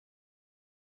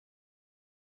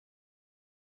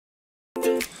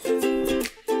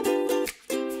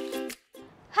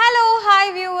Hello, hi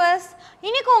viewers.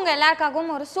 இன்னைக்கு உங்க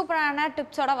எல்லாருக்காகவும் ஒரு சூப்பரான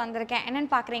டிப்ஸோட வந்திருக்கேன். என்னன்னு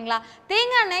பாக்குறீங்களா?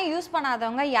 தேங்காய் எண்ணெய் யூஸ்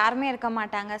பண்ணாதவங்க யாருமே இருக்க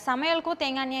மாட்டாங்க. சமையலுக்கும்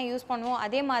தேங்காய் எண்ணெய் யூஸ் பண்ணுவோம்.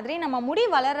 அதே மாதிரி நம்ம முடி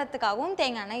வளர்றதுக்காகவும்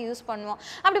தேங்காய் எண்ணெய் யூஸ் பண்ணுவோம்.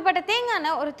 அப்படிப்பட்ட தேங்காய்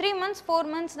எண்ணெய் ஒரு 3 months 4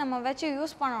 months நம்ம வச்சு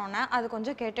யூஸ் பண்ணோம்னா அது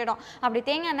கொஞ்சம் கெட்டுடும். அப்படி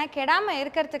தேங்காய் எண்ணெய் கெடாம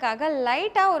இருக்கிறதுக்காக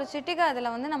லைட்டா ஒரு சிட்டிகை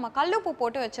அதுல வந்து நம்ம கல்லுப்பு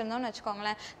போட்டு வச்சிருந்தோம்னு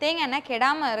வெச்சுக்கோங்களேன். தேங்காய் எண்ணெய்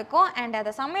கெடாம இருக்கும் and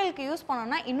அத சமையலுக்கு யூஸ்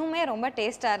பண்ணோம்னா இன்னுமே ரொம்ப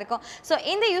டேஸ்டா இருக்கும். சோ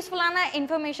இந்த யூஸ்ஃபுல்லான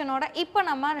இன்ஃபர்மேஷனோட இப்போ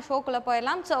நம்ம ஷோக்குள்ள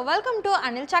போயிடலாம். So welcome to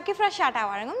Anil Chakki Fresh Atta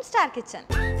வழங்கும் Star Kitchen.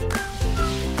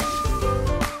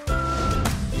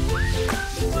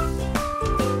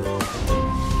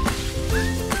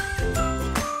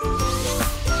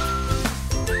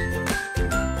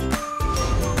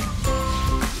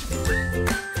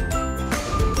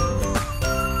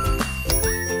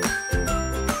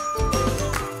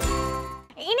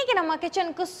 நம்ம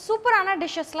கிச்சனுக்கு சூப்பரான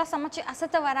டிஷ்ஷஸ்லாம் சமைச்சு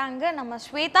அசத்த வராங்க நம்ம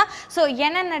ஸ்வேதா. ஸோ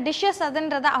என்னென்ன டிஷ்ஷஸ்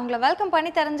அதுன்றதை அவங்கள வெல்கம்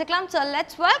பண்ணி தெரிஞ்சுக்கலாம். So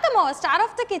let's welcome our star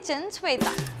of the kitchen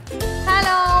Shweta.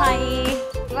 Hello, hi,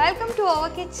 welcome to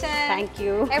our kitchen. Thank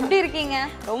you. எப்படி இருக்கீங்க?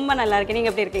 ரொம்ப நல்லா இருக்கேன்.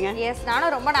 நீங்க எப்படி இருக்கீங்க? எஸ்,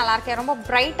 நானும் ரொம்ப நல்லா இருக்கேன். ரொம்ப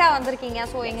பிரைட்டா வந்திருக்கீங்க.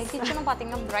 ஸோ எங்க கிச்சனும்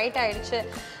பாத்தீங்கன்னா பிரைட் ஆயிடுச்சு.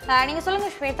 நீங்க சொல்லுங்க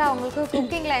ஸ்வேதா, உங்களுக்கு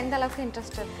குக்கிங்ல எந்த அளவுக்கு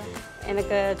இன்ட்ரெஸ்ட் இருக்கு?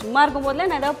 எனக்கு சும்மா இருக்கும் போதுல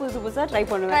நான் ஏதாவது புதுசா ட்ரை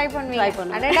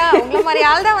பண்ணுவேன். அடடா, உங்கள மாதிரி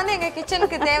ஆள் தான் வந்து எங்க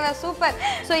கிச்சனுக்கு தேவை. சூப்பர்.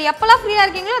 சோ எப்பலாம் ஃப்ரீயா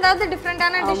இருக்கீங்களோ அதாவது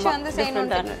டிஃபரண்டான டிஷ் வந்து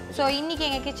செய்யணும். சோ இன்னைக்கு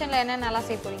எங்க கிச்சன்ல என்ன நல்லா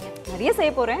செய்ய போறீங்க? நிறைய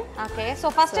செய்ய போறேன். ஓகே, சோ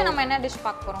ஃபர்ஸ்ட் நம்ம என்ன டிஷ்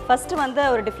பார்க்க போறோம்? ஃபர்ஸ்ட் வந்து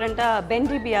ஒரு டிஃபரண்டா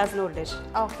பெண்டி பியாஸ்னு ஒரு டிஷ்.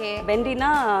 ஓகே,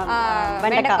 பெண்டினா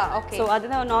வெண்டைக்காய். சோ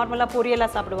அதுதான் நார்மலா பொரியலா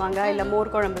சாப்பிடுவாங்க, இல்ல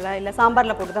மோர் குழம்புல இல்ல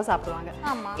சாம்பார்ல போட்டு தான் சாப்பிடுவாங்க.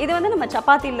 இது வந்து நம்ம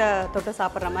சப்பாத்தில தொட்டு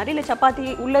சாப்பிடுற மாதிரி இல்ல சப்பாத்தி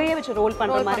உள்ளேயே வச்சு ரோல்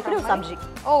பண்ற மாதிரி ஒரு சப்ஜி.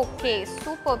 Okay,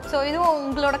 super. சோ இது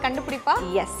உங்களோட கண்டுபிடிப்பா?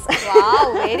 எஸ்.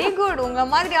 Wow, very good. உங்க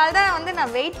மாதிரி ஆள் தான் வந்து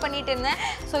நான் வெயிட் பண்ணிட்டு இருந்தேன்.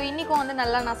 சோ இன்னைக்கு வந்து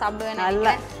நல்லா நான் சாப்பிடுவேன்.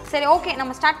 நல்லா. சரி, ஓகே,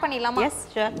 நம்ம ஸ்டார்ட் பண்ணிடலாமா? S,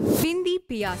 sure. பிந்தி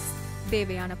பியாஸ்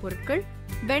தேவையான பொருட்கள்: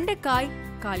 வெண்டைக்காய்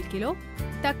 1/4 கிலோ,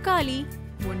 தக்காளி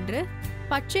 1,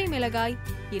 பச்சை மிளகாய்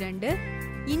 2,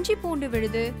 இஞ்சி பூண்டு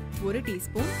விழுது 1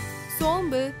 டீஸ்பூன்,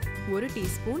 சோம்பு 1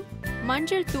 டீஸ்பூன்,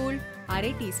 மஞ்சள் தூள்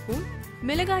 1/2 டீஸ்பூன்,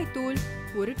 மிளகாய் தூள்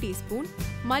 1 டீஸ்பூன்,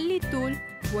 மல்லித்தூள்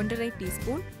 1/2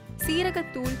 டீஸ்பூன்,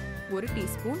 சீரகத்தூள் 1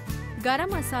 டீஸ்பூன்,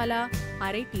 கரம் மசாலா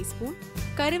 1/2 டீஸ்பூன்,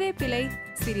 கருவேப்பிலை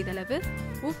சிறிதளவு,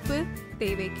 உப்பு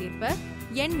தேவைக்கேற்ப,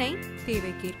 எண்ணெய்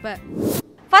தேவைக்கேற்ப.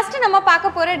 ஃபர்ஸ்ட் நம்ம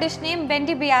பார்க்க போற டிஷ் நேம்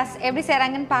பெண்டி பியாஸ். எப்படி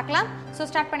செய்றாங்கன்னு பார்க்கலாம். சோ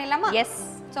ஸ்டார்ட் பண்ணிடலாமா? எஸ்.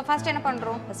 சோ ஃபர்ஸ்ட் என்ன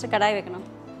பண்றோம்? ஃபர்ஸ்ட் கடாய் வைக்கணும்.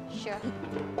 ஷூர்.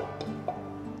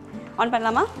 ஆன்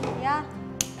பண்ணலாமா? யா.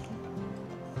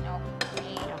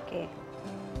 ஓகே.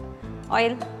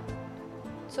 ஆயில்.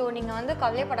 சோ நீங்க வந்து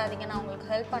கவலைப்படாதீங்க, நான் உங்களுக்கு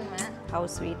ஹெல்ப் பண்ணுவேன். Have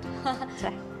sweet.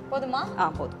 சரி, போதுமா?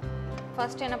 போதும்.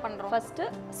 ஃபர்ஸ்ட் என்ன பண்றோம்? ஃபர்ஸ்ட்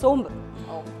சோம்பு.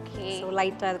 ஓகே. சோ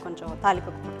லைட்டா அது கொஞ்சம்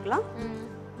தாளிப்பு போட்டுக்கலாம்.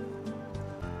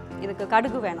 இதுக்கு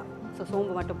கடுகு வேணாம். சோ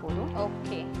சோம்பு மட்டும் போதும்.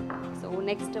 ஓகே. சோ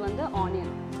நெக்ஸ்ட் வந்து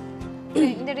ஆனியன்.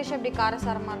 இந்த டிஷ் எப்படி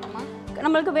காரசாரமா இருக்குமா?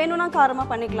 நம்மளுக்கு வேணும்னா காரமா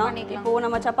பண்ணிக்கலாம். இப்போ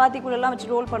நம்ம சப்பாத்திக்குள்ள எல்லாம்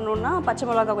வச்சு ரோல் பண்ணோம்னா பச்சை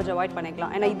மிளகாய் கொஞ்சம் அவாய்ட்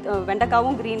பண்ணிக்கலாம். ஏன்னா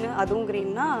வெண்டைக்காவும் கிரீன், அதுவும்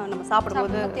கிரீன்னா நம்ம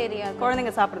சாப்பிடும்போது தெரியாது,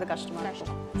 குழந்தைங்க சாப்பிடுறது கஷ்டமா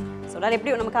இருக்கும். ஸோ அதனால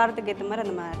எப்படி நம்ம காரத்துக்கு ஏற்ற மாதிரி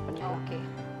நம்ம ஆட் பண்ணிக்கலாம். ஓகே.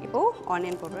 இப்போ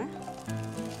ஆனியன் போடுறேன்.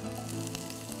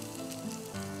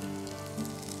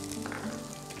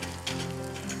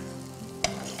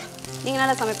 நீங்க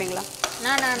நல்லா சமைப்பீங்களா?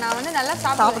 நான் வந்து நல்லா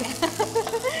சாப்பிடுவேன்.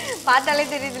 பார்த்தாலே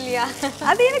தெரியுது இல்லையா?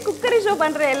 அது என்ன குக்கரி ஷோ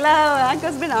பண்ற எல்லா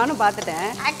ஆங்கர்ஸ்மே நானும் பார்த்துட்டேன்.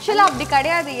 ஆக்சுவலா அப்படி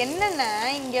கிடையாது. என்னென்ன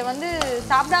இங்க வந்து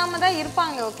சாப்பிடாம தான்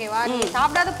இருப்பாங்க. ஓகேவா? நீ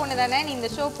சாப்பிடாத பொண்ணு தானே, நீ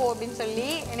இந்த ஷோ போ அப்படின்னு சொல்லி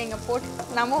நீங்க போட்டு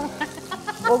நம்ம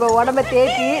உங்க உடம்ப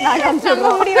தேத்தி நாங்க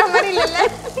நம்ப முடியற மாதிரி இல்ல.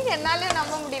 என்னால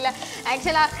நம்ப முடியல.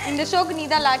 ஆக்சுவலா இந்த ஷோக்கு நீ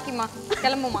தான் லாக்கிமா,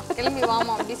 கிளம்புமா, கிளம்பி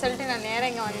வாமா அப்படி சொல்லிட்டு நான் நேரா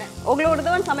இங்க வந்தேன். உங்களோட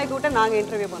தான் சமைக்க விட்டு நாங்க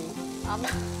இன்டர்வியூ பண்ணோம்.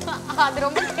 அது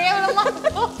ரொம்ப கேவலமா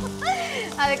இருக்கும்.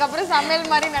 அதுக்கப்புறம் சமையல்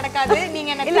மாதிரி நடக்காது.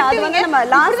 நீங்க இல்ல, அது வந்து நம்ம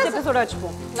லாஸ்ட் எபிசோட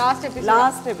வச்சுப்போம். லாஸ்ட்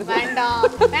எபிசோட் வேண்டாம்.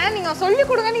 வேணா நீங்க சொல்லி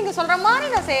கொடுங்க, நீங்க சொல்ற மாதிரி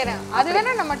நான் செய்யறேன். அது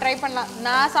வேணா நம்ம ட்ரை பண்ணலாம்.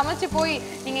 நான் சமைச்சு போய்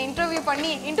நீங்க இன்டர்வியூ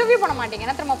பண்ண மாட்டீங்க.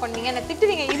 என்ன தெரியுமா பண்ணுவீங்க? என்ன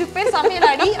திட்டுவீங்க, இது பேர் சமையல்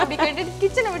அடி அப்படி கேட்டுட்டு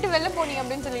கிச்சனை விட்டு வெளில போனீங்க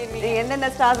அப்படின்னு சொல்லிடுவீங்க.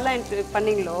 எந்தெந்த ஸ்டார்ஸ்லாம்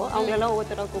பண்ணீங்களோ அவங்களெல்லாம்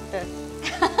ஒவ்வொருத்தரா கூப்பிட்டு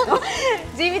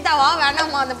ஜீவிதாவா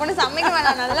வேணாமா, அந்த பொண்ணு சமைக்க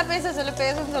வேணாம், நல்லா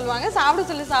பேசுன்னு சொல்லுவாங்க,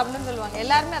 சாப்பிடுன்னு சொல்லுவாங்க.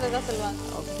 எல்லாருமே அதை தான் சொல்லுவாங்க.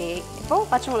 ஓகே, இப்போ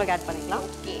பச்சை மிளகாய் ஆட் பண்ணிக்கலாம்.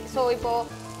 ஓகே. ஸோ இப்போ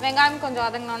வெங்காயம் கொஞ்சம்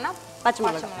வதங்கினோன்னா பச்சை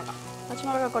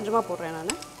மிளகாய் கொஞ்சமாக போடுறேன்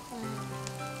நான்.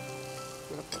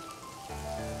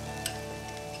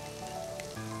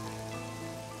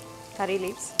 கறி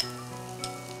லீவ்ஸ்.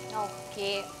 ஓகே.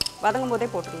 வதங்கும் போதே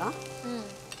போட்டுடலாம்.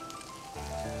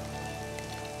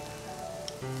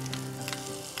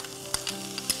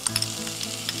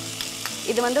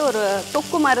 இது வந்து ஒரு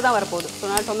தொக்கு மாதிரி தான் வரப்போகுது. ஸோ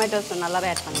நான் டொமேட்டோஸ் நல்லாவே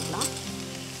ஆட் பண்ணிக்கலாம்.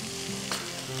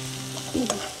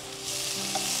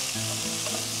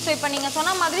 ஸோ இப்போ நீங்கள்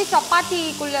சொன்ன மாதிரி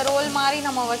சப்பாத்திக்குள்ள ரோல் மாதிரி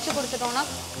நம்ம வச்சு கொடுத்துட்டோம்னா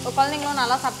குழந்தைங்களும்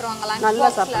நல்லா சாப்பிடுவாங்களா? நல்லா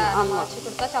சாப்பிடுவாங்க. நம்ம வச்சு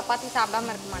கொடுத்தா சப்பாத்தி சாப்பிடாம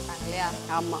இருக்க மாட்டாங்க இல்லையா?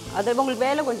 ஆமாம், அது உங்களுக்கு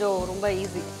வேலை கொஞ்சம் ரொம்ப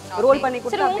ஈஸி. ரோல் பண்ணி சரி,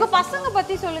 கொடுத்தா உங்கள் பசங்க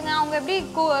பற்றி சொல்லுங்கள். அவங்க எப்படி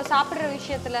சாப்பிட்ற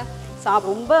விஷயத்தில்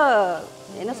ரொம்ப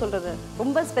என்ன சொல்றது,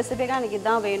 ரொம்ப ஸ்பெசிஃபிக்கா எனக்கு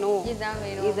இதான் வேணும், இதான்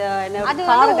வேணும், இது என்ன அது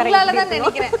கார வந்து உங்களால கரெக்ட் தான்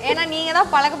நினைக்கிறேன். ஏன்னா நீங்க தான்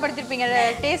பழக்கப்படுத்திருப்பீங்க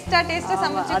டேஸ்டா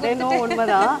சமைச்சு. அது என்ன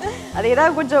உண்மைதான். அது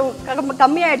ஏதாவது கொஞ்சம்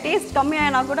கம்மியா டேஸ்ட்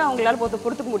கம்மியானா கூட அவங்களால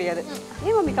பொறுத்துக்க முடியாது.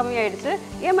 ஏன் மம்மி கம்மியாயிடுச்சு,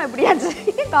 ஏமா இப்படி ஆச்சு,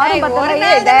 காரம்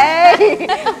பத்தல,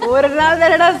 ஒரு நாள்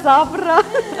தானடா சாப்பிடுறான்.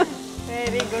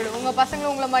 Very good. உங்க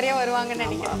பசங்க உங்களை மாதிரியே வருவாங்கன்னு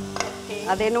நினைக்கிறேன்.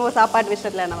 அது என்னவோ சாப்பாடு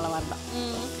விஷயத்துல நம்மள மாதிரி தான்.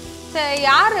 சரி,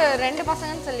 யாரு 2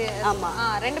 பசங்கன்னு சொல்லி? ஆமா.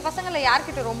 2 பசங்கள்ல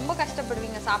யார்கிட்ட ரொம்ப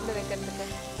கஷ்டப்படுவீங்க சாப்பிட வைக்கிறதுக்கு?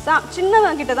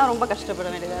 சின்னவன் கிட்ட தான் ரொம்ப கஷ்டப்பட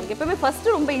வேண்டியதா இருக்கு. எப்பவுமே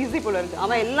ஃபர்ஸ்ட் ரொம்ப ஈஸி போல இருக்கு.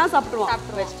 அவன் எல்லாம் சாப்பிடுவான்,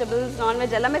 வெஜிடபிள்ஸ்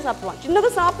நான்வெஜ் எல்லாமே சாப்பிடுவான்.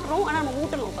 சின்னதும் சாப்பிடுறோம், ஆனா நம்ம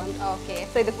ஊட்டணும் உட்காந்து. ஓகே.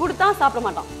 ஸோ இது கொடுத்தா சாப்பிட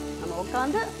மாட்டான், நம்ம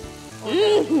உட்காந்து.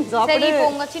 சரி, இப்போ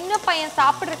உங்க சின்ன பையன்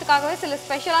சாப்பிடுறதுக்காகவே சில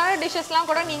ஸ்பெஷலான டிஷ்ஷஸ்லாம்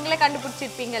கூட நீங்களே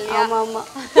கண்டுபிடிச்சிருப்பீங்க இல்லையா? ஆமா ஆமா,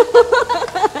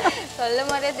 சொல்ல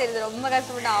மாதிரியே தெரியுது ரொம்ப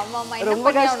கஷ்டப்பட்டேன். ஆமா ஆமா,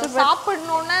 ரொம்ப கஷ்டம்.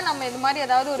 சாப்பிடணும்னா நம்ம இது மாதிரி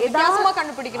ஏதாவது ஒரு வித்தியாசமா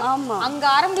கண்டுபிடிக்கணும். அங்க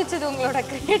ஆரம்பிச்சது உங்களோட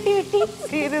கிரியேட்டிவிட்டி.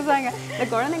 சீரியஸாங்க,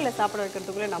 இந்த குழந்தைங்களை சாப்பிட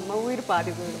வைக்கிறதுக்குள்ள நம்ம உயிர்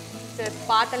பாதி போயிடும். சரி,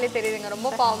 பார்த்தாலே தெரியுதுங்க,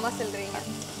 ரொம்ப பாவமா சொல்றீங்க.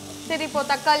 சரி, இப்போ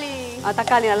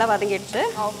தக்காளி நல்லா வதங்கிடுச்சு.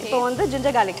 இப்போ வந்து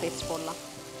ஜிஞ்சர் கார்லிக் பேஸ்ட் போடலாம்.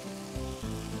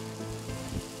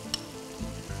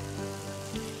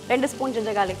 2 ஸ்பூன்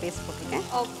ஜிஞ்சர் கார்லிக் பேஸ்ட் போட்டுருக்கேன்.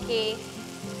 ஓகே.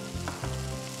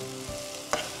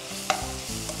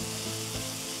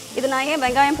 இது நான் ஏன்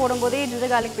வெங்காயம் போடும்போதே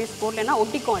ஜிஞ்சர் கார்லிக் பேஸ்ட் போடலைன்னா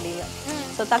ஒட்டிக்கும் அடியில்.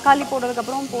 ஸோ தக்காளி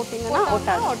போடுறதுக்கப்புறம் போட்டிங்கன்னா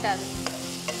ஒட்டாது.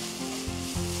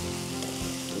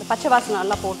 இந்த பச்சை வாசனை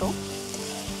நல்லா போட்டோம்.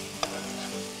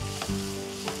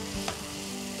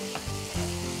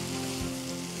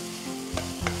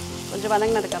 கொஞ்சம்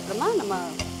வதங்கினதுக்கு அப்புறமா நம்ம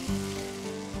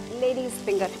லேடிஸ்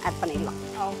ஃபிங்கர் ஆட் பண்ணிடலாம்.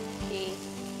 ஓகே.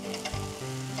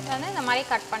 இந்த மாதிரி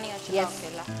கட் பண்ணி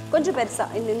வச்சுக்கலாம். கொஞ்சம் பெருசா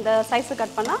இந்த சைஸ்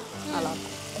கட் பண்ணா நல்லா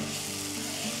இருக்கும்.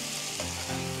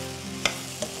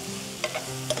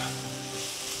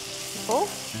 இப்போ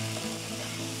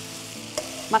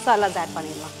மசாலாஸ் ஆட்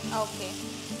பண்ணிடலாம். ஓகே.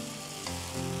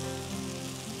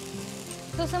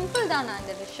 ஸோ சிம்பிள் தானா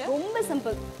இந்த டிஷ்? ரொம்ப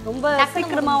சிம்பிள், ரொம்ப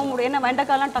சீக்கிரமாகவும் முடியும். ஏன்னா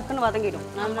வெண்டைக்காய்லாம் டக்குன்னு வதங்கிடும்.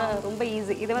 நல்லா ரொம்ப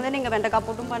ஈஸி. இது வந்து நீங்கள் வெண்டைக்காய்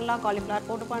போட்டும் பண்ணலாம், காலிஃப்ளவர்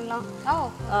போட்டு பண்ணலாம்,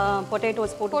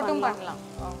 பொட்டேட்டோஸ் போட்டும் பண்ணலாம்.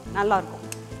 நல்லா இருக்கும்.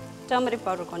 டர்மரிக்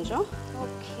பவுடர் கொஞ்சம்.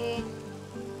 ஓகே.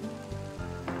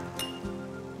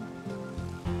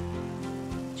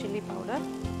 சில்லி பவுடர்,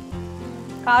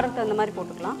 காரத்தை அந்த மாதிரி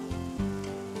போட்டுக்கலாம்.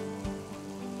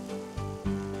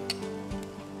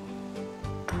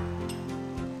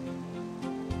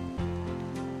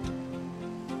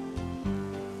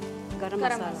 கரம்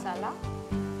மசாலா,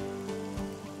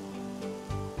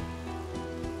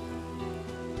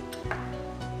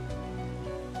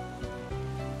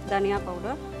 தனியா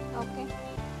பவுடர். ஓகே.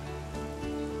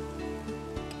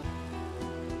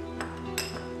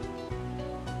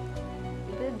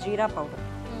 இது ஜீரா பவுடர்.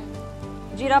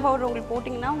 ஜீரா பவுடர் உங்களுக்கு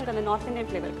போட்டிங்கன்னா உங்களுக்கு அந்த நார்த் இந்தியன்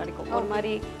ஃப்ளேவர் கிடைக்கும். ஒரு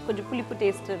மாதிரி கொஞ்சம் புளிப்பு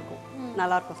டேஸ்ட் இருக்கும்,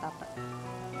 நல்லா இருக்கும் சாப்பிட.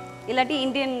 இல்லாட்டி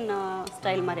இந்தியன்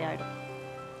ஸ்டைல் மாதிரி ஆகிடும்.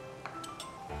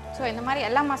 ஸோ இந்த மாதிரி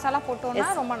எல்லா மசாலா போட்டோம்னா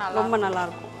ரொம்ப நல்லா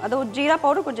இருக்கும். அது ஜீரா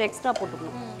பவுடர் கொஞ்சம் எக்ஸ்ட்ரா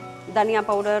போட்டுக்கணும். தனியா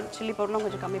பவுடர், சில்லி பவுடர்லாம்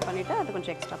கொஞ்சம் கம்மி பண்ணிவிட்டு அது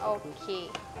கொஞ்சம் எக்ஸ்ட்ரா. ஓகே.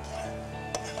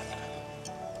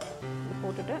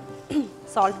 போட்டுட்டு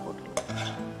சால்ட்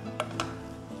போட்டுக்கலாம்.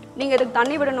 நீங்கள் இதுக்கு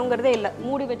தண்ணி விடணுங்கிறதே இல்லை,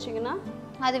 மூடி வச்சிங்கன்னா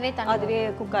அதுவே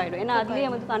குக் ஆகிடும். ஏன்னா அதுலேயே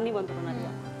வந்து தண்ணி வந்துடும்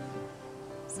நிறையா.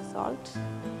 Salt,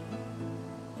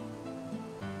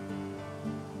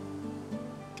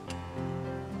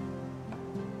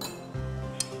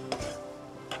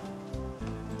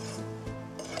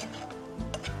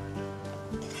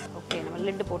 okay. நம்ம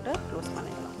லிட் போட்டு க்ளோஸ்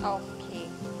பண்ணிடலாம். ஓகே.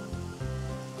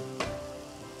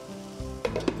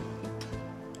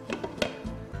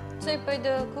 ஸோ இப்போ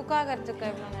இது குக் ஆகிறதுக்கு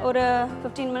ஒரு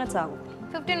 15 மினிட்ஸ் ஆகும்.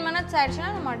 15 மினிட்ஸ் ஆயிடுச்சுன்னா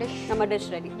நம்ம டிஷ்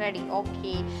ரெடி.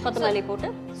 ஓகே. கொத்தமல்லி போட்டு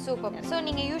சூப்பர். ஸோ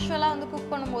நீங்கள் யூஸ்வலாக வந்து குக்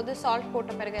பண்ணும்போது சால்ட்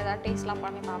போட்ட பிறகு ஏதாவது டேஸ்ட்லாம்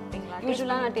பண்ணி பார்ப்பீங்களா?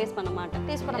 யூஸ்வலாக நான் டேஸ்ட் பண்ண மாட்டேன்.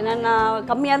 ஏன்னா நான்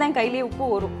கம்மியாக தான் கையிலேயே உப்பு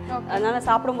வரும். அதனால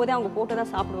சாப்பிடும்போதே அவங்க போட்டு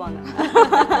தான் சாப்பிடுவாங்க.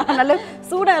 அதனால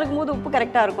சூடாக இருக்கும்போது உப்பு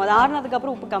கரெக்டாக இருக்கும். அது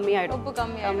ஆறுனதுக்கப்புறம் உப்பு கம்மியாயிடும்.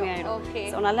 ஓகே.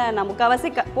 ஸோ அதனால நான்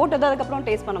முக்கால்வாசி போட்டது அதுக்கப்புறம்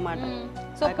டேஸ்ட் பண்ண மாட்டேன்.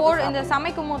 ஸோ இந்த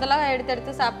சமைக்கும் போதெல்லாம்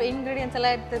எடுத்து சாப்பிட்டு இன்க்ரீடியன்ஸ்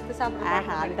எல்லாம் எடுத்து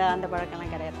சாப்பிடுவேன். அந்த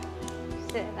பழக்கம்லாம் கிடையாது.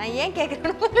 நான் ஏன்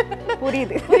கேக்குறேன்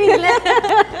புரியுது புரியுதுல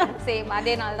சேம்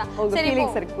அதே நாள் தான்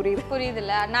சரி புரியுது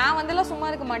புரியுதுல நான் வந்துலாம் சும்மா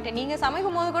இருக்க மாட்டேன் நீங்க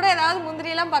சமைக்கும் போது கூட ஏதாவது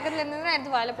முந்திரி எல்லாம் பக்கத்துல இருந்ததுன்னா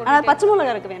எடுத்து வாயில போட்டு ஆனா பச்சை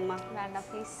மிளகாய் இருக்கு வேணுமா வேண்டாம்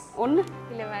ப்ளீஸ் ஒண்ணு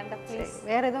இல்ல வேண்டாம் ப்ளீஸ்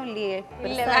வேற எதுவும் இல்லையே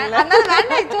இல்ல அதனால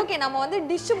வேண்டாம் இட்ஸ் ஓகே நம்ம வந்து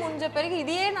டிஷ் முடிஞ்ச பிறகு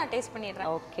இதையே நான் டேஸ்ட்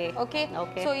பண்ணிடுறேன் ஓகே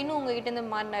ஓகே சோ இன்னும் உங்ககிட்ட இந்த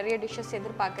மாதிரி நிறைய டிஷ்ஷஸ்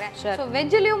எதிர்பார்க்கறேன் சோ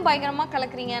வெஜ்லயும் பயங்கரமா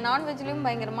கலக்குறீங்க நான் வெஜ்லயும்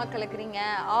பயங்கரமா கலக்குறீங்க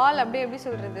ஆல் அப்படியே எப்படி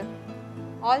சொல்றது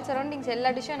ஆல் சரௌண்டிங்ஸ் எல்லா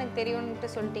டிஷ்ஷும் எனக்கு தெரியும்னு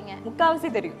சொல்லிட்டீங்க முக்காவாசி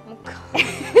தெரியும்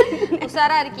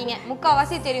உசாரா இருக்கீங்க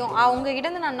முக்காவாசி தெரியும் உங்ககிட்ட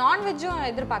இருந்து நான் நான் வெஜ்ஜும்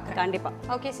எதிர்பார்க்கறேன் கண்டிப்பா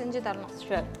ஓகே செஞ்சு தரணும்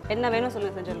ஷூர் என்ன வேணும்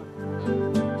சொல்லுங்க செஞ்சிடலாம்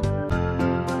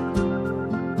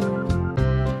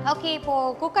ஓகே இப்போ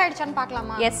குக் ஆயிடுச்சான்னு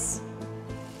பார்க்கலாமா எஸ்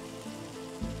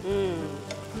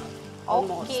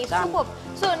ஓகே சூப்பர்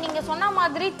சோ நீங்க சொன்ன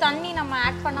மாதிரி தண்ணி நம்ம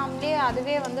ஆட் பண்ணாமலே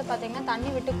அதுவே வந்து பாத்தீங்கன்னா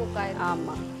தண்ணி விட்டு குக் ஆயிடும்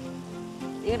ஆமா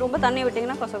நீங்க ரொம்ப தண்ணி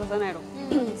விட்டீங்கன்னா கொச கொசன்னு ஆயிடும்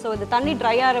சோ இந்த தண்ணி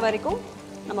ட்ரை ஆற வரைக்கும்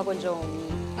நம்ம கொஞ்சம்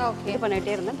ஓகே இது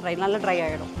பண்ணிட்டே இருந்தா நல்லா ட்ரை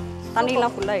ஆயிடும் தண்ணி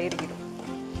எல்லாம் ஃபுல்லா ஏறிடும்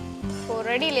சோ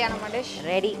ரெடி இல்லையா நம்ம டிஷ்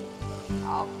ரெடி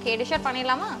ஓகே டிஷ்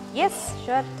பண்ணிடலாமா எஸ்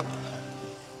ஷூர்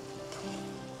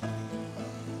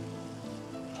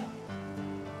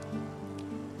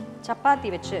சப்பாத்தி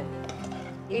வச்சு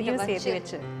இதையும் சேர்த்து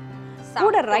வச்சு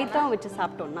கூட ரைத்தாவும் வச்சு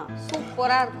சாப்பிட்டோம்னா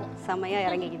சூப்பரா இருக்கும் செமையா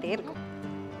இறங்கிக்கிட்டே இருக்கும்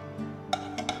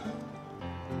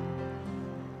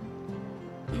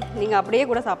நீங்க அப்படியே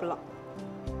கூட சாப்பிடலாம்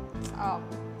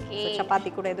ஓகே சப்பாத்தி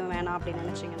கூட எதுவும் வேணாம் அப்படின்னு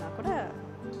நினைச்சீங்கன்னா கூட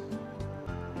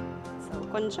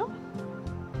கொஞ்சம்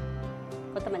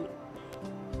கொத்தமல்லி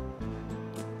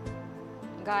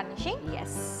garnishing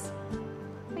S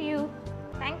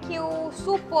thank you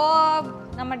super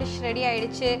நம்ம டிஷ் ரெடி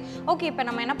ஆயிடுச்சு ஓகே இப்போ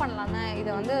நம்ம என்ன பண்ணலாம்னா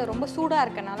இதை வந்து ரொம்ப சூடா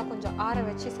இருக்கனால கொஞ்சம் ஆற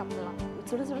வச்சு சாப்பிடலாம்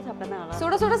சுட சுட சாப்பிட்டா நல்லா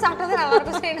சுட சுட சாப்பிட்டது நல்லா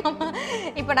இருக்கும் சரி நம்ம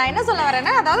இப்போ நான் என்ன சொல்ல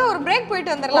வரேன்னா அதாவது ஒரு பிரேக்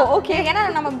போயிட்டு வந்துடலாம் ஓகே ஏன்னா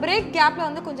நம்ம பிரேக் கேப்ல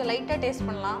வந்து கொஞ்சம் லைட்டா டேஸ்ட்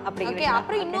பண்ணலாம் அப்படி ஓகே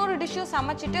அப்புறம் இன்னொரு டிஷ்ஷும்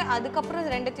சமைச்சிட்டு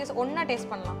அதுக்கப்புறம் ரெண்டுத்தையும் ஒண்ணா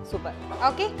டேஸ்ட் பண்ணலாம் சூப்பர்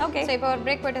ஓகே ஓகே சோ இப்போ ஒரு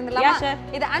பிரேக் போயிட்டு வந்துடலாமா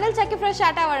இது அனில் சக்கி ஃப்ரெஷ்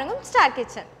ஆட்டா வழங்கும் star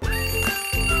kitchen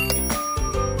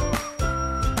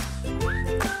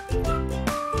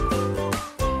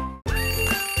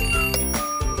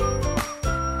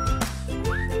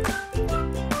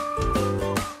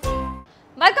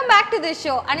welcome back to the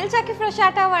show Anil Sakki fresh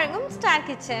atta வழங்கும் ஸ்டார்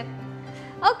கிச்சன்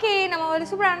ஓகே நம்ம ஒரு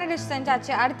சூப்பரான டிஷ்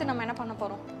செஞ்சாச்சு அடுத்து நம்ம என்ன பண்ண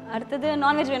போறோம் அடுத்தது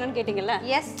நான்வெஜ் வேணும்னு கேட்டிங்கல்ல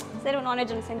எஸ் சரி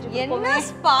நான்வெஜ் செஞ்சு என்ன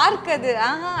ஸ்பார்க் அது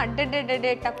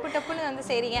அடடடடே டப்பு டப்புன்னு வந்து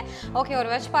சரிங்க ஓகே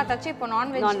ஒரு வெஜ் பார்த்தாச்சு இப்போ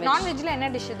நான்வெஜ்ல என்ன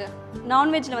டிஷ் இது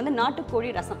நான்வெஜ்ல வந்து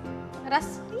நாட்டுக்கோழி ரசம்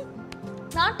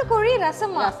நாட்டுக்கோழி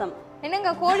ரசமா ரசம் என்னங்க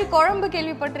கோழி குழம்பு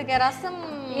கேள்விப்பட்டிருக்கேன் ரசம்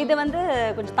இது வந்து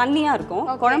கொஞ்சம் தண்ணியா இருக்கும்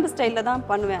குழம்பு ஸ்டைல்ல தான்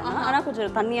பண்ணுவேன் ஆனா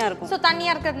கொஞ்சம் தண்ணியா இருக்கும் சோ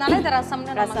தண்ணியா இருக்கிறதுனால இது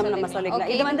ரசம்னு நம்ம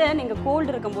சொல்லிக்கலாம் இது வந்து நீங்க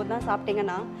கோல்ட் இருக்கும்போது தான்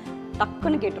சாப்பிட்டீங்கன்னா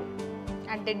டக்குன்னு கேட்டும்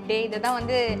அடடே இதுதான்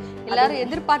வந்து எல்லாரும்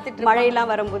எதிர்பார்த்துட்டு இருக்காங்க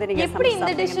மழையெல்லாம் வரும்போது நீங்க எப்படி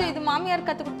இந்த டிஷ் இது மாமியார்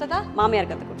கத்து கொடுத்ததா மாமியார்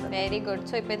கத்து கொடுத்தது வெரி குட்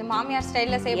சோ இப்போ இது மாமியார்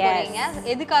ஸ்டைல்ல செய்ய போறீங்க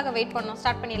எதுக்காக வெயிட் பண்ணோம்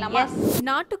ஸ்டார்ட் பண்ணிடலாமா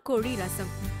நாட்டுக்கோழி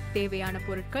ரசம் தேவையான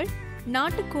பொருட்கள்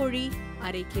நாட்டுக்கோழி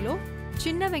 1/2 கிலோ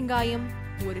சின்ன வெங்காயம்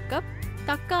 1 கப்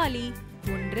தக்காளி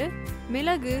 1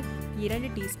 மிளகு 2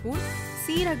 டீஸ்பூன்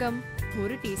சீரகம்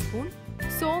 1 டீஸ்பூன்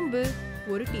சோம்பு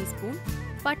 1 டீஸ்பூன்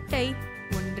பட்டை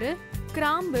 1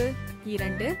 கிராம்பு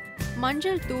 2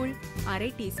 மஞ்சள் தூள் 1/2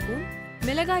 டீஸ்பூன்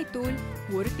மிளகாய் தூள்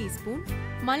 1 டீஸ்பூன்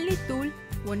மல்லித்தூள்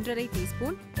 1/2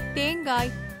 டீஸ்பூன்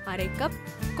தேங்காய் 1/2 கப்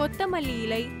கொத்தமல்லி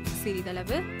இலை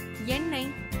சிறிதளவு எண்ணெய்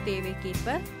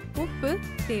தேவைக்கேற்ப உப்பு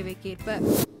தேவைக்கேற்ப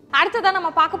அடுத்ததா நம்ம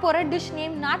பார்க்க போற டிஷ்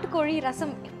நேம் நாட்டுக்கோழி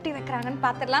ரசம் எப்படி வைக்கறாங்கன்னு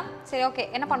பாத்துறலாம் சரி ஓகே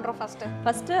என்ன பண்றோம்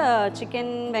ஃபர்ஸ்ட்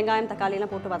சிக்கன் வெங்காயம் தக்காளி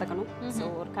எல்லாம் போட்டு வதக்கணும் சோ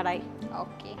ஒரு கடாய்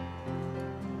ஓகே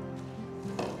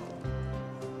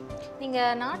நீங்க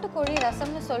நாட்டுக்கோழி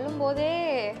ரசம்னு சொல்லும்போதே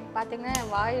பாத்தீங்கன்னா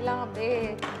வாயெல்லாம் அப்படியே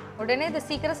உடனே இதை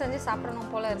சீக்கிரம் செஞ்சு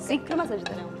சாப்பிடணும் போல இருக்கு சீக்கிரமா செஞ்சு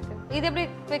தரேன் உங்களுக்கு இது எப்படி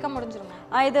வைக்க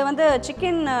முடிஞ்சிருமா இது வந்து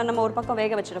சிக்கன் நம்ம ஒரு பக்கம்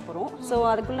வேக வச்சிட போறோம் சோ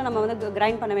அதுக்குள்ள நம்ம வந்து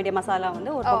கிரைண்ட் பண்ண வேண்டிய மசாலா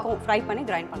வந்து ஒரு பக்கம் ஃப்ரை பண்ணி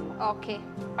கிரைண்ட் பண்ணணும் ஓகே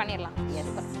பண்ணிடலாம்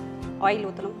ஆயில்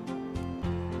ஊத்தணும்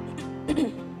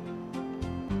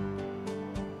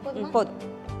போதும்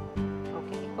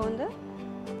ஓகே இப்போ வந்து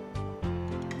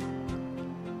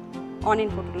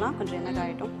ஆனியன் போட்டுக்கலாம் கொஞ்சம் எண்ணெய்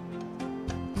காயட்டும்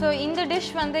சோ இந்த டிஷ்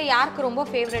வந்து யாருக்கு ரொம்ப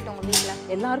ஃபேவரட் உங்க வீட்ல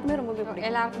எல்லாருக்குமே ரொம்ப பிடிக்கும்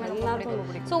எல்லாருக்குமே ரொம்ப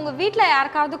பிடிக்கும் சோ உங்க வீட்ல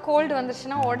யாருக்காவது கோல்ட்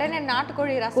வந்துருச்சுனா உடனே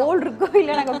நாட்டுக்கோழி ரசம் கோல்ட் இருக்கோ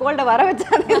இல்ல நாங்க கோல்ட வர வச்சு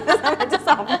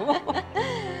சாப்பிடுவோம்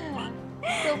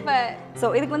சூப்பர் சோ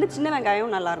இதுக்கு வந்து சின்ன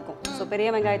வெங்காயம் நல்லா இருக்கும் சோ பெரிய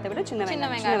வெங்காயத்தை விட சின்ன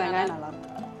வெங்காயம் நல்லா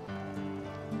இருக்கும்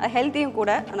அது ஹெல்த்தியும்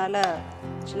கூட அதனால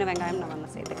சின்ன வெங்காயம் நம்ம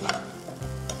சேர்த்துக்கலாம்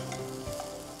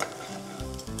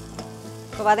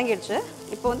இப்போ வதங்கிடுச்சு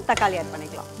இப்போ வந்து தக்காளி ஆட்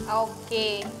பண்ணிக்கலாம் ஓகே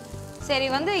சரி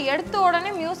வந்து எடுத்த உடனே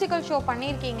மியூசிக்கல் ஷோ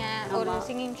பண்ணியிருக்கீங்க, ஒரு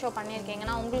சிங்கிங் ஷோ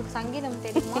பண்ணியிருக்கீங்கன்னா உங்களுக்கு சங்கீதம்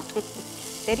தெரியுமா?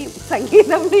 தெரியும்,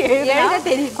 சங்கீதம் எழுத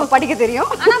தெரியும், படிக்க தெரியும்.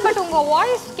 ஆனால் பட் உங்கள்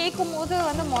வாய்ஸ் கேட்கும் போது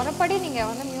வந்து முறைப்படி நீங்கள்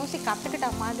வந்து மியூசிக் கற்றுக்கிட்ட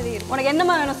மாதிரி இருக்கும். உனக்கு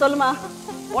என்னம்மா வேணும் சொல்லுமா,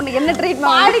 உனக்கு என்ன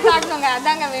ட்ரீட்மெண்ட்? ஆடி காட்டணுங்க,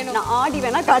 அதாங்க வேணும். நான் ஆடி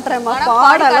வேணா காட்டுறேன்மா,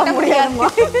 பாடலாம் முடியாதுமா.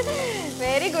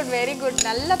 வெரி குட் வெரி குட்,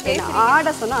 நல்லா பேச.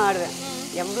 ஆட சொன்னா ஆடுவேன்,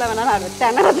 எவ்வளோ வேணாலும் ஆடுவேன்,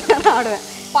 திணறதுனாலும் ஆடுவேன்.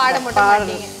 பாட மட்டும்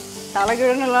மாட்டீங்க,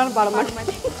 தலைகிழன்னு பாட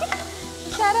மாட்டேன்.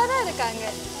 உஷாராக தான் இருக்காங்க.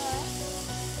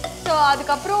 ஸோ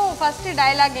அதுக்கப்புறம் ஃபர்ஸ்ட்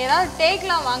டயலாக் ஏதாவது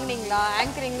டேக்லாம் வாங்குனீங்களா?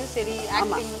 ஆங்கரிங்கும் சரி,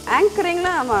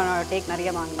 ஆங்கரிங்லாம் ஆமாம் டேக் நிறைய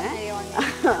வாங்கினேன்.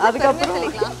 அதுக்கப்புறம்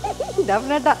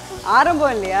டெஃபினட்டாக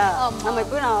ஆரம்பம் இல்லையா நம்ம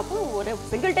இப்போ நான் அப்போ ஒரு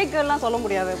சிங்கிள் டேக் எல்லாம் சொல்ல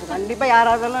முடியாது, கண்டிப்பாக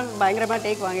யாராவதெல்லாம் பயங்கரமாக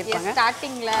டேக் வாங்கியிருப்பாங்க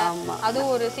ஸ்டார்டிங்கில். அது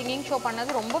ஒரு சிங்கிங் ஷோ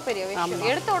பண்ணது ரொம்ப பெரிய விஷயம்.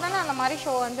 எடுத்த உடனே அந்த மாதிரி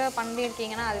ஷோ வந்து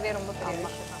பண்ணியிருக்கீங்கன்னா அதுவே ரொம்ப பெரிய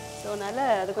விஷயம். ஸோ அதனால்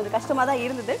அது கொஞ்சம் கஷ்டமாக தான்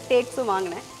இருந்தது. டேக்ஸும்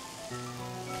வாங்கினேன்.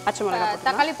 பச்சை மிளகா,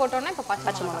 தக்காளி போட்டோன்னா இப்போ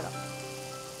பச்சை மிளகா,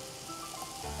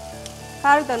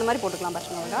 காரத்துக்கு தகுந்த மாதிரி போட்டுக்கலாம்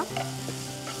பச்சை மிளகா.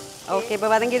 ஓகே, இப்போ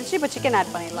வதங்கிடுச்சு. இப்போ சிக்கன்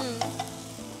ஆட் பண்ணிடலாம்.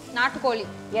 நாட்டுக்கோழி.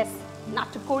 எஸ்,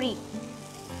 நாட்டுக்கோழி,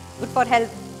 குட் ஃபார்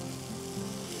ஹெல்த்.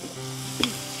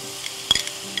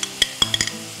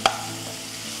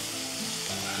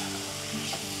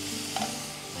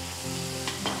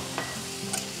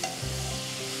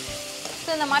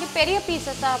 இந்த மாதிரி பெரிய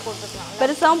பீசஸாக போட்டுக்கலாம்,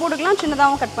 பெருசாகவும் போட்டுக்கலாம்,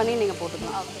 சின்னதாகவும் கட் பண்ணி நீங்கள்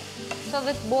போட்டுக்கலாம். ஓகே. ஸோ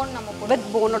வித் போன் நம்ம வித்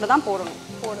போனோட தான் போடணும்.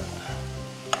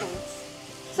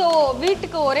 ஸோ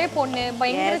வீட்டுக்கு ஒரே பொண்ணு,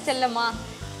 பயங்கர செல்லமா?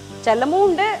 செல்லமும்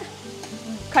உண்டு,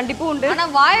 கண்டிப்பும் உண்டு.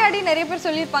 ஆனால் வாயாடி நிறைய பேர்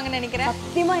சொல்லியிருப்பாங்கன்னு நினைக்கிறேன்.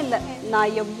 சத்தியமா இல்லை,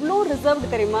 நான் எவ்வளோ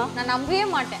ரிசர்வ்டு தெரியுமா? நான் நம்பவே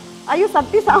மாட்டேன். ஐயோ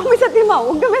சாமி சத்தியமா,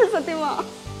 உங்க மேல சத்தியமா.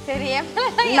 சரி,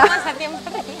 சத்தியம்.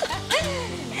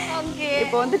 ஓகே,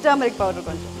 இப்போ வந்து டர்மரிக் பவுடர்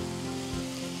கொஞ்சம்.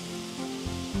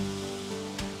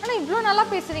 ஆனா இவ்ளோ நல்லா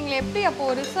பேசுறீங்களே, எப்படி அப்போ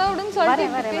ரிசர்வ்டுன்னு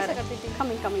சொல்லிட்டு பேச கத்துட்டீங்க?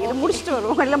 கம்மி இது முடிச்சிட்டு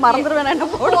வருவோம், இல்ல மறந்துடுவேன் என்ன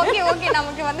போடு. ஓகே,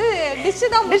 நமக்கு வந்து டிஷ்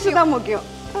தான் முக்கியம்.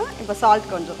 இப்போ சால்ட்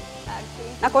கொஞ்சம்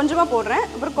நான் கொஞ்சமா போடுறேன்.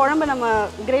 அப்புறம் குழம்பு நம்ம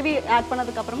கிரேவி ஆட்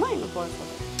பண்ணதுக்கு அப்புறமா இன்னும்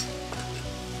போடுறேன்.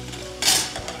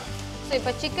 ஸோ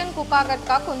இப்போ சிக்கன் குக்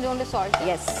ஆகிறதுக்காக கொஞ்சோண்டு சால்ட்.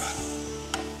 எஸ்,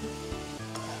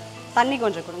 தண்ணி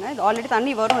கொஞ்சம் கொடுங்க. இது ஆல்ரெடி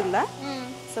தண்ணி வரும் இல்லை.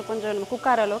 ஸோ கொஞ்சம் நம்ம குக்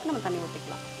ஆகிற அளவுக்கு நம்ம தண்ணி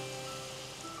ஊற்றிக்கலாம்.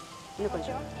 இன்னும்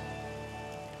கொஞ்சம்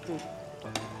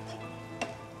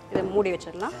இதை மூடி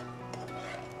வச்சிடலாம்.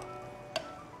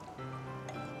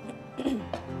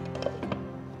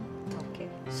 ஓகே,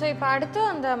 ஸோ இப்போ அடுத்து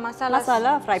அந்த மசாலா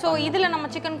ஃப்ரை. ஸோ இதில் நம்ம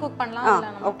சிக்கன் குக்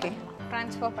பண்ணலாம். ஓகே,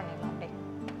 ட்ரான்ஸ்ஃபர் பண்ணிடலாம் அப்படியே.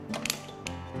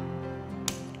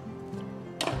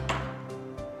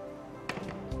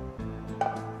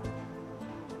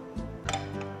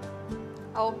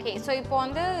 ஓகே, ஸோ இப்போ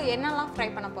வந்து என்னெல்லாம் ஃப்ரை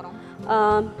பண்ண போகிறோம்?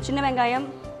 சின்ன வெங்காயம்,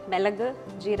 மிளகு,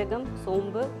 ஜீரகம்,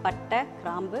 சோம்பு, பட்டை,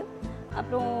 கிராம்பு,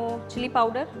 அப்புறம் சில்லி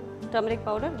பவுடர், டர்மரிக்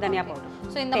பவுடர், தனியா பவுடர்.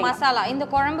 ஸோ இந்த மசாலா, இந்த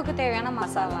குழம்புக்கு தேவையான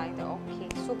மசாலா இது. Okay,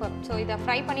 super. ஸோ இதை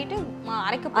ஃப்ரை பண்ணிவிட்டு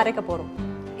அரைக்க போகிறோம்.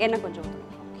 எண்ணெய் கொஞ்சம் ஊற்றணும்.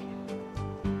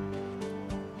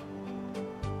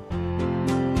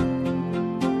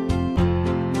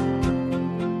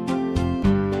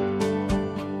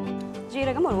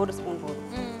 ஜீரகம் ஒரு ஸ்பூன் போதும்.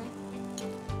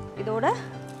 இதோட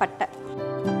பட்டை.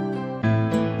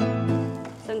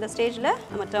 ஸோ இந்த ஸ்டேஜில்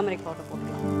நம்ம டர்மரிக் பவுடர்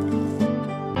போட்டுக்கலாம்.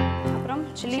 அப்புறம்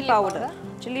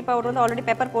சில்லி பவுடர் வந்து ஆல்ரெடி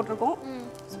பெப்பர் போட்டிருக்கோம்.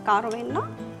 காரம் வேணும்னா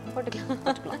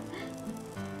போட்டுக்கலாம்.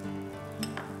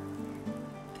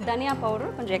 தனியா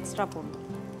பவுடர் கொஞ்சம் எக்ஸ்ட்ரா போடணும்.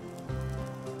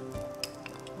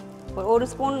 ஒரு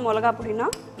ஸ்பூன் மிளகா பொடினா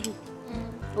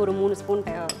ஒரு 3 ஸ்பூன்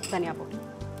தனியா பவுடர்.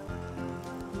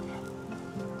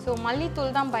 ஸோ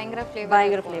மல்லித்தூள் தான் பயங்கர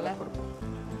ஃப்ளேவர் கொடுக்கும்.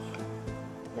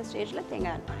 இந்த ஸ்டேஜில்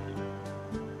தேங்காய் ஆட் பண்ணி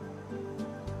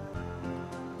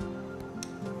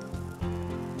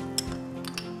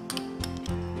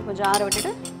கொஞ்சம் ஆற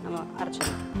விட்டுட்டு நம்ம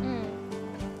அரைச்சிடலாம்.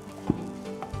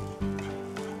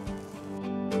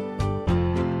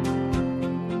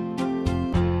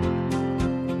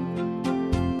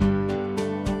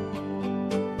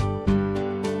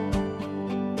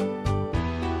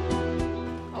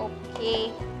 ஓகே,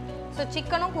 ஸோ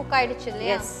சிக்கனும் குக் ஆயிடுச்சு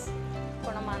இல்லையா? எஸ்.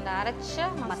 இப்போ நம்ம அந்த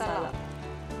அரைச்ச மசாலா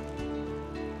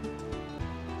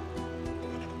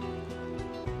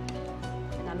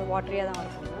நல்ல வாட்டரியாக தான்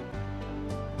இருக்கும்.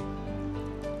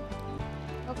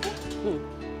 ஓகே,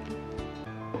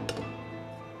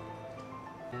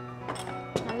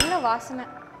 நல்ல வாசனை.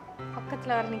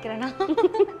 பக்கத்தில் வர நிற்கிறேன்னா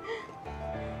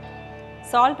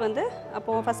சால்ட் வந்து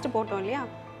அப்போது ஃபஸ்ட்டு போட்டோம் இல்லையா,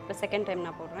 இப்போ செகண்ட் டைம்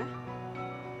நான் போடுறேன்.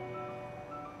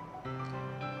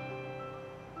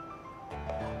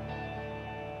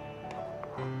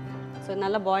 ஸோ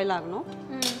நல்லா பாயில் ஆகணும்.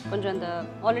 கொஞ்சம் அந்த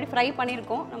ஆல்ரெடி ஃப்ரை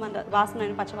பண்ணியிருக்கோம், நம்ம அந்த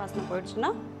வாசனை பச்சை வாசனை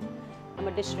போயிடுச்சுன்னா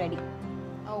நம்ம டிஷ் ரெடி.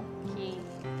 ஓகே,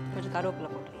 கொஞ்சம் கருவேப்பிலை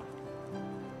போட்டுடலாம்.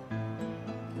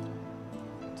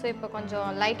 ஸோ இப்போ கொஞ்சம்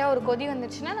லைட்டாக ஒரு கொதி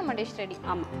வந்துருச்சுன்னா நம்ம டிஷ் ரெடி.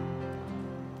 ஆமாம்.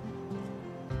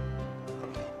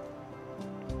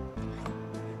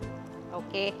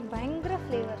 ஓகே, பயங்கர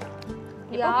ஃப்ளேவர்.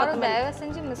 யாரும் தயவு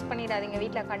செஞ்சு மிஸ் பண்ணிடாதீங்க,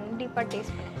 வீட்டில் கண்டிப்பாக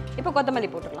டேஸ்ட் பண்ணி. இப்போ கொத்தமல்லி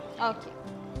போட்டுடலாம். ஓகே,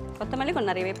 கொத்தமல்லி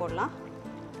கொஞ்சம் நிறையவே போடலாம்,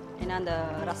 ஏன்னா அந்த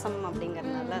ரசம்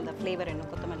அப்படிங்கிறதுனால அந்த ஃப்ளேவர்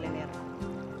இன்னும் கொத்தமல்லியிலே இருக்கும்.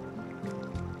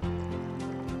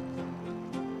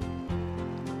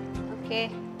 Okay,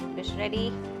 dish ready.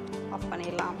 ஆஃப்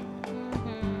பண்ணிடலாம்.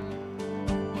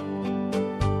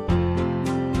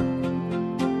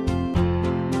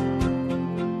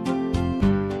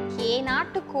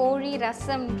 நாட்டுக்கோழி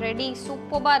ரசம் ரெடி.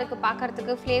 சூப்பராக இருக்குது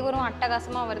பார்க்கறதுக்கு, ஃப்ளேவரும்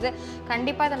அட்டகாசமாக வருது.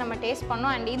 கண்டிப்பாக இதை நம்ம டேஸ்ட்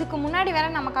பண்ணோம். அண்ட் இதுக்கு முன்னாடி வேற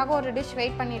நமக்காக ஒரு டிஷ்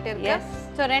வெயிட் பண்ணிட்டு இருக்கு.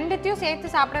 ஸோ ரெண்டுத்தையும்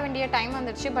சேர்த்து சாப்பிட வேண்டிய டைம்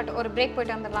வந்துருச்சு. பட் ஒரு பிரேக்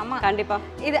போயிட்டு வந்துடலாமா? கண்டிப்பாக.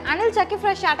 இது அனில் சக்கி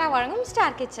ஃப்ரெஷ் ஆட்டா வழங்கும்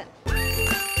star kitchen.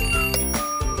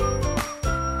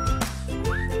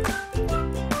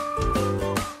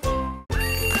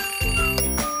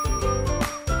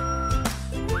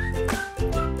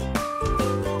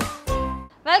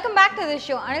 Welcome back to the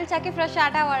show. Anil Sakki fresh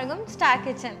atta வழங்கும் ஸ்டார்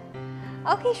கிச்சன்.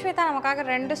 ஓகே ஸ்வேதா, நமக்காக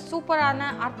ரெண்டு சூப்பரான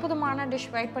அற்புதமான டிஷ்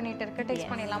வெயிட் பண்ணிட்டு இருக்கு. டேஸ்ட்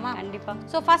பண்ணிடலாமா? கண்டிப்பா.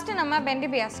 ஸோ ஃபர்ஸ்ட் நம்ம பெண்டி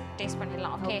பியாஸ் டேஸ்ட்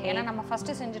பண்ணிடலாம். ஓகே, ஏன்னா நம்ம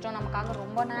ஃபர்ஸ்ட் செஞ்சுட்டோம், நமக்காக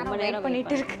ரொம்ப நேரம் வெயிட்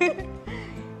பண்ணிட்டு இருக்கு.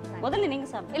 முதல்ல நீங்க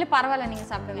சாப்பிடுங்க. இல்ல பரவாயில்ல, நீங்க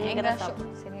சாப்பிடுங்க. எங்க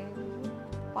சரி,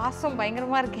 வாசம்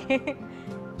பயங்கரமா இருக்கு.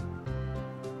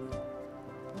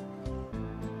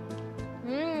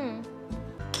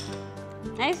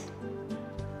 நைஸ்.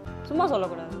 சும்மா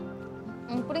சொல்லக்கூடாது.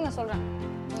 புரியுங்க, சொல்றேன்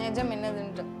நிஜம்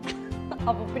என்னதுன்ட்டு.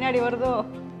 அப்போ பின்னாடி வருதோ?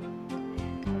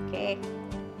 ஓகே,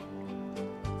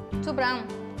 சூப்பரா,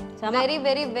 very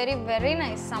very very very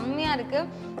nice. செம்மையா இருக்கு.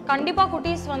 கண்டிப்பா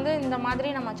குட்டீஸ் வந்து இந்த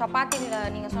மாதிரி நம்ம சப்பாத்தில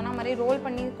நீங்க சொன்ன மாதிரி ரோல்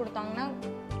பண்ணி கொடுத்தாங்கன்னா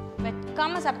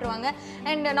வைக்காம சாப்பிடுவாங்க.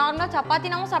 அண்ட் நார்மலா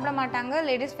சப்பாத்தினாவும் சாப்பிட மாட்டாங்க,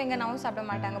 லேடிஸ் ஃபிங்கர்னாவும் சாப்பிட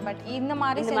மாட்டாங்க. பட் இந்த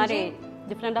மாதிரி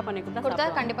டிஃப்ரெண்டா பண்ணி கொடுத்தா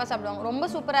கண்டிப்பா சாப்பிடுவாங்க. ரொம்ப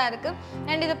சூப்பரா இருக்கு.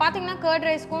 அண்ட் இது பாத்தீங்கன்னா கர்ட்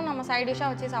ரைஸ்க்கும் நம்ம சைட் டிஷ்ஷா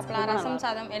வச்சு சாப்பிடலாம். ரசம்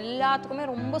சாதம் எல்லாத்துக்குமே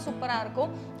ரொம்ப சூப்பரா இருக்கும்.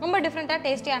 ரொம்ப டிஃப்ரெண்டா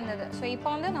டேஸ்டியா இருந்தது. ஸோ இப்போ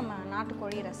வந்து நம்ம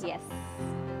நாட்டுக்கோழி ரசம். எஸ்,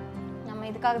 நம்ம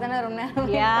இதுக்காக தானே ரொம்ப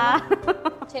நேரம்.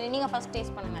 சரி, நீங்க ஃபர்ஸ்ட்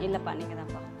டேஸ்ட் பண்ணுங்க. இல்லப்பா, நீங்க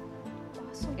தான்ப்பா.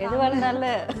 எதுவா இருந்தாலும்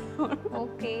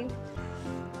ஓகே.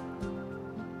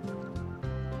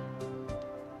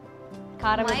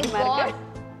 காரம் அதிகமா இருக்கு.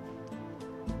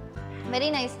 வெரி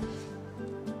நைஸ்,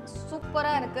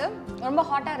 சூப்பரா இருக்கு. ரொம்ப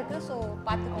ஹாட்டா இருக்கு, சோ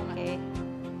பாத்துக்கோங்க. ஓகே,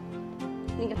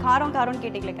 நீங்க காரம் காரம்னு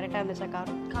கேட்டீங்களே, கரெக்டா இருந்துச்சா?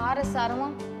 கார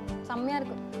சாரமும் செம்மையா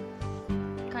இருக்கு.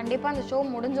 கண்டிப்பா அந்த ஷோ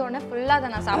முடிஞ்ச உடனே ஃபுல்லா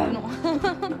அதை நான் சாப்பிடணும்.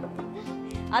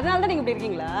 அதனால தான் நீங்க இப்படி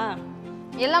இருக்கீங்களா?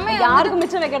 எல்லாமே யாருக்கும்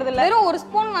மிச்சம் வைக்கிறது இல்ல. வெறும் ஒரு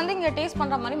ஸ்பூன் வந்து இங்க டேஸ்ட்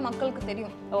பண்ற மாதிரி மக்களுக்கு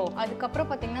தெரியும். ஓ, அதுக்கப்புறம்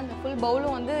பாத்தீங்கன்னா இந்த ஃபுல்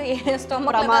பவுலும் வந்து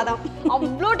ஸ்டொமக் பிரமாதம்.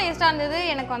 அவ்வளோ டேஸ்டா இருந்தது.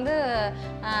 எனக்கு வந்து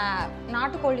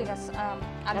நாட்டுக்கோழி ரசம்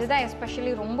அதுதான்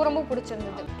எஸ்பெஷலி ரொம்ப ரொம்ப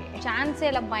பிடிச்சிருந்தது. சான்ஸே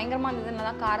இல்லை, பயங்கரமா இருந்தது.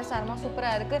 நல்லா காரசாரமா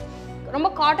சூப்பரா இருக்கு. ரொம்ப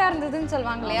காட்டா இருந்ததுன்னு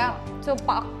சொல்லுவாங்க இல்லையா? ஸோ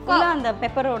பக்கா அந்த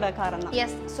பெப்பரோட காரம் தான்.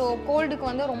 எஸ், ஸோ கோல்டுக்கு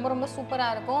வந்து ரொம்ப ரொம்ப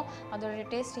சூப்பராக இருக்கும். அதோட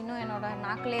டேஸ்ட் இன்னும் என்னோட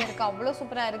நாக்கிலே இருக்குது. அவ்வளோ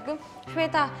சூப்பராக இருக்குது.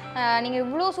 ஸ்வேதா, நீங்கள்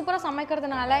இவ்வளோ சூப்பராக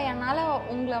சமைக்கிறதுனால என்னால்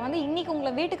உங்களை வந்து இன்னைக்கு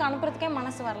உங்களை வீட்டுக்கு அனுப்புறதுக்கே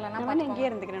மனசு வரல. நான் இங்கே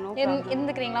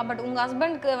இருந்துக்கிறீங்களா? பட் உங்கள்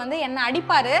ஹஸ்பண்டுக்கு வந்து என்ன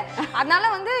அடிப்பார். அதனால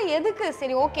வந்து எதுக்கு,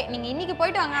 சரி ஓகே நீங்கள் இன்னைக்கு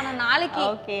போயிட்டு வாங்க, ஆனால் நாளைக்கு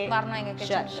வரணும் எங்கள்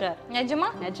கிச்சன்.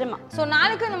 நிஜமா? நிஜமா. ஸோ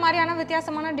நாளைக்கு இந்த மாதிரியான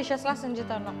வித்தியாசமான டிஷ்ஷஸ்லாம் செஞ்சு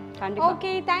தரணும்.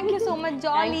 Okay, thank you so much.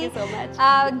 Jolly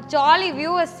jolly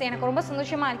viewers, எனக்கு ரொம்ப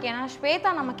சந்தோஷமா இருக்கு. ஏன்னா ஸ்வேதா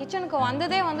நம்ம கிச்சனுக்கு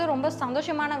வந்ததே வந்து ரொம்ப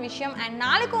சந்தோஷமான விஷயம். அண்ட்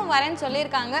நாளைக்கும் வரேன்னு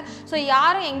சொல்லியிருக்காங்க. ஸோ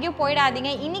யாரும் எங்கேயும்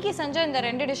போயிடாதீங்க. இன்னைக்கு செஞ்ச இந்த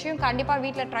ரெண்டு டிஷ்ஷையும் கண்டிப்பாக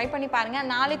வீட்டில் ட்ரை பண்ணி பாருங்க.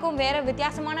 நாளைக்கும் வேற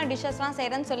வித்தியாசமான டிஷ்ஷஸ்லாம்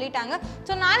செய்கிறேன்னு சொல்லிட்டாங்க.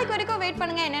 ஸோ நாளைக்கு வரைக்கும் வெயிட்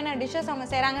பண்ணுங்க, என்னென்ன டிஷ்ஷஸ் அவங்க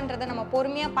செய்கிறாங்கன்றதை நம்ம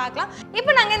பொறுமையாக பார்க்கலாம்.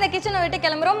 இப்போ நாங்கள் இந்த கிச்சனை விட்டு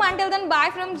கிளம்புறோம். Until then,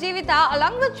 bye from Jeevitha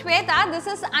along with Swetha. This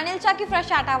is Anil Chakki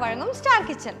Fresh Atta வழங்கும் ஸ்டார்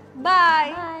கிச்சன்.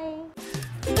 Bye.